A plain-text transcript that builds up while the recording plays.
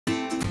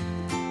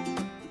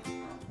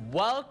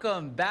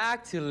Welcome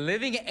back to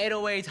Living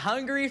 808's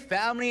Hungry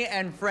Family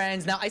and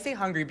Friends. Now, I say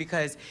hungry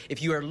because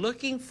if you are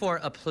looking for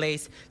a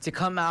place to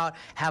come out,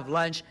 have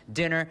lunch,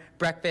 dinner,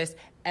 breakfast,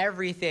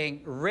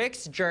 everything,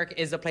 Rick's Jerk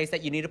is a place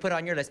that you need to put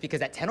on your list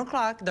because at 10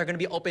 o'clock, they're going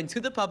to be open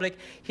to the public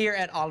here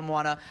at Ala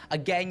Moana.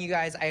 Again, you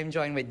guys, I am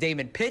joined with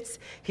Damon Pitts.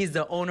 He's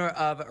the owner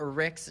of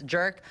Rick's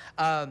Jerk.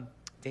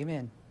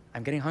 Damon,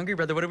 I'm getting hungry,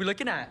 brother. What are we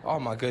looking at? Oh,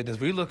 my goodness.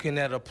 We're looking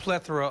at a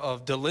plethora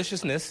of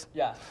deliciousness.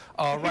 Yeah.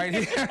 Right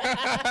here.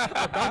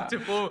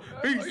 Bountiful.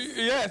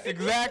 Yes,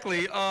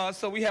 exactly.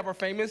 So we have our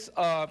famous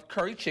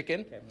curry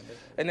chicken.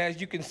 And as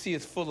you can see,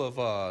 it's full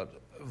of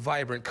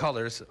vibrant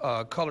colors.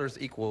 Colors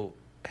equal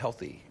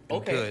healthy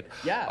and good.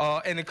 Yeah.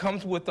 And it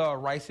comes with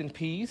rice and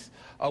peas,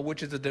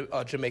 which is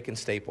a Jamaican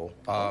staple.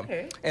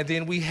 And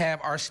then we have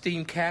our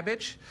steamed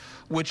cabbage,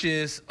 which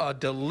is a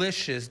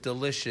delicious,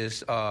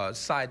 delicious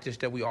side dish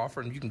that we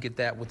offer, and you can get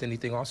that with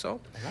anything also.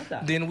 I love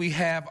that. Then we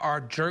have our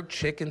jerk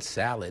chicken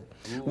salad.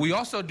 Ooh. We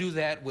also do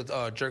that with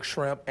jerk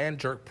shrimp and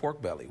jerk pork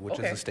belly, which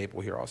is a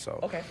staple here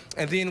also.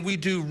 And then we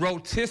do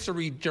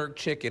rotisserie jerk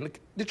chicken.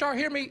 Did y'all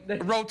hear me?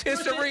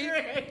 Rotisserie?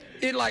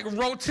 It like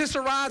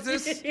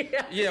rotisserizes.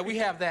 Yeah, we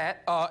have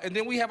that. And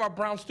then we have our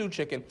brown stew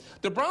chicken.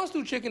 The brown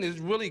stew chicken is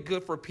really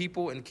good for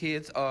people and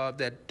kids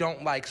that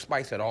don't like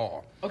spice at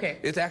all.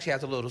 It actually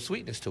has a little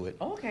sweetness to it.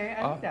 Okay,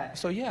 I like that.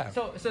 So yeah.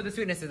 So the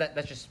sweetness is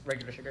that's just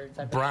regular sugar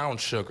inside? Brown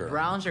sugar.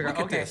 Brown sugar. Look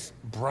at this.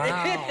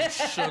 Brown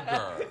sugar.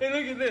 Hey,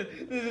 look at this.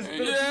 This is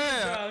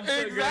brown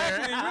sugar.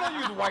 Exactly. We don't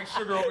use white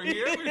sugar over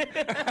here.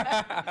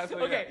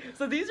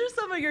 So these are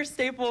some of your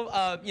staple,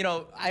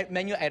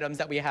 menu items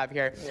that we have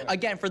here.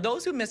 Again, for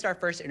those who missed our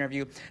first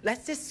interview,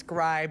 let's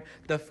describe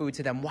the food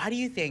to them. Why do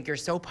you think you're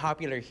so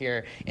popular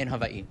here in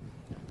Hawaii?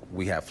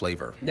 We have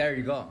flavor. There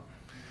you go.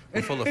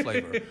 We're full of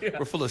flavor.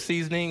 We're full of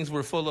seasonings.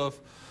 We're full of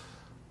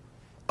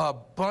a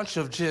bunch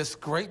of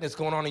just greatness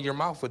going on in your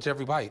mouth with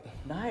every bite.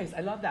 Nice, I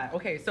love that.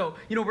 Okay, so,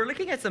 we're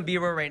looking at some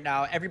B-roll right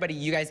now. Everybody,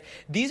 you guys,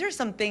 these are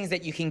some things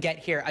that you can get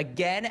here.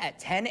 Again, at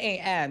 10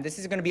 a.m., this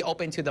is gonna be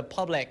open to the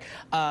public.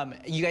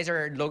 You guys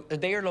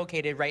they are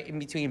located right in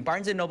between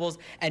Barnes & Nobles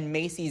and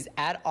Macy's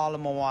at Ala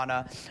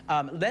Moana.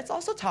 Let's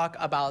also talk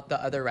about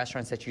the other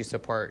restaurants that you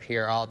support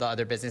here, all the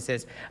other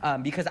businesses,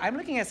 because I'm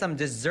looking at some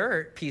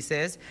dessert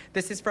pieces.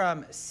 This is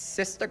from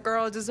Sister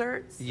Girl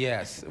Desserts.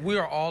 Yes, we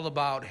are all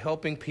about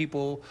helping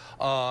people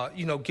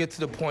get to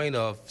the point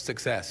of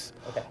success.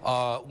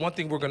 One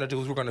thing we're going to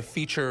do is we're going to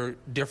feature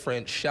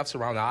different chefs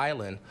around the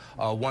island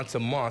once a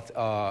month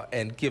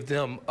and give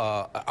them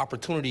an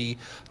opportunity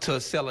to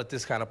sell at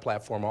this kind of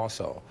platform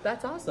also.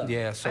 That's awesome.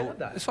 Yeah, so I love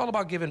that. It's all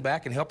about giving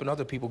back and helping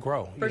other people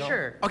grow. For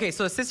sure. Okay,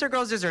 so Sister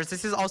Girls Desserts,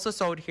 this is also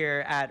sold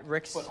here at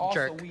Rick's Jerk. But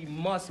also we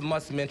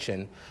must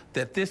mention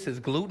that this is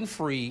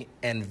gluten-free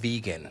and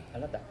vegan. I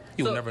love that.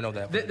 You'll never know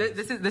that.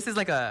 This is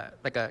like a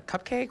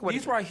cupcake?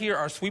 These right here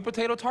are sweet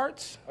potato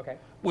tarts.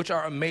 Which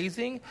are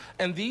amazing,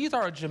 and these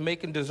are a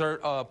Jamaican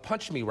dessert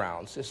punch me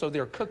rounds. So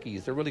they're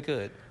cookies. They're really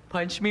good.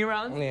 Punch me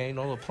rounds? Yeah, a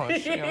little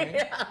punch. You know what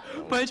I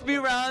mean? Punch me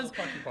rounds.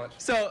 Punch.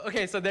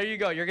 So there you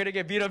go. You're gonna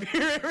get beat up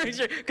here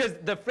because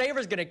the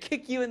flavor's gonna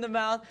kick you in the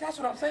mouth. That's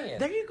what I'm saying.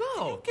 There you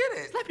go. Get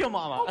it? Slap your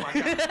mama. Oh my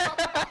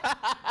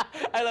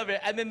God. I love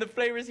it. And then the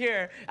flavors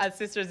here at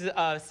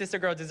Sister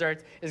Girl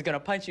Desserts is gonna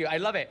punch you. I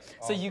love it.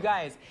 So you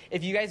guys,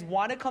 if you guys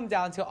want to come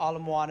down to Ala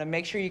Moana,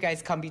 make sure you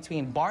guys come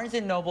between Barnes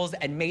 & Nobles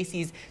and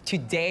Macy's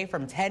today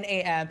from 10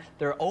 a.m.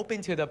 They're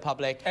open to the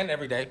public. And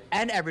every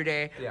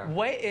day. Yeah.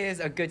 What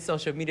is a good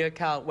social media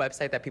account,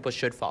 website that people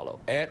should follow?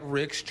 At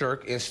Rick's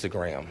Jerk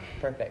Instagram.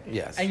 Perfect.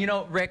 Yes. And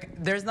Rick,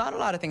 there's not a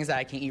lot of things that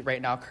I can eat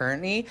right now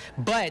currently,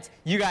 but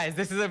you guys,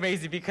 this is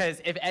amazing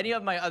because if any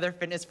of my other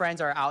fitness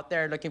friends are out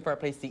there looking for a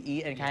place to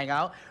eat and hang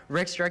out,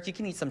 Rick's Jerk, you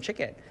can eat some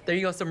chicken. There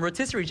you go, some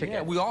rotisserie chicken.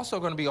 Yeah, we're also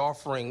going to be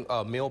offering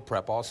meal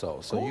prep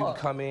also. So you can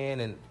come in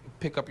and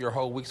pick up your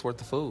whole week's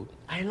worth of food.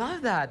 I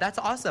love that. That's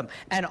awesome.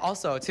 And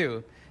also,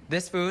 too,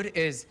 this food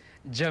is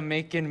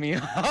Jamaican me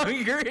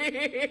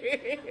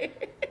hungry.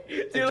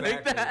 Do you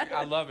like that?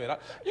 I love it.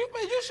 You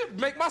should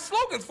make my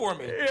slogans for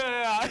me.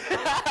 Yeah.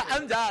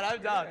 I'm down.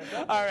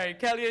 All right,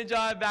 Kelly and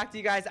John, back to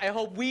you guys. I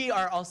hope we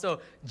are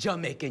also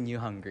Jamaican you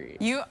hungry.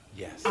 You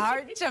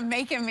are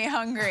Jamaican me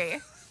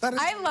hungry.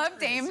 I love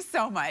Dame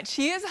so much.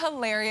 He is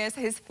hilarious.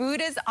 His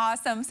food is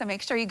awesome, so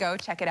make sure you go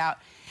check it out.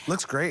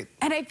 Looks great.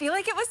 And I feel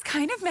like it was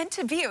kind of meant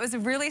to be. It was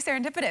really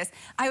serendipitous.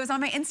 I was on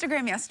my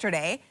Instagram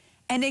yesterday,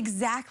 and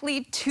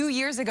exactly 2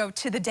 years ago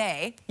to the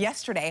day,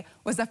 yesterday,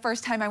 was the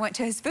first time I went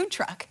to his food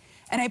truck.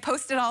 And I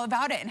posted all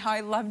about it and how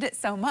I loved it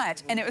so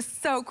much. And it was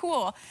so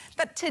cool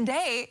that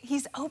today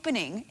he's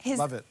opening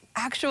his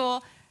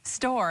actual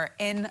store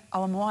in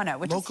Ala Moana,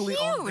 which locally is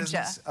huge. Owned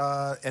business,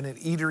 and an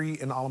eatery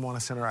in Ala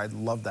Moana Center. I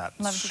love that.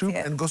 Love to see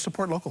it. And go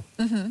support local.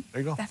 There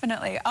you go.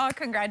 Definitely. Oh,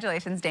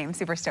 congratulations, Dame.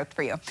 Super stoked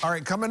for you. All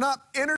right, coming up.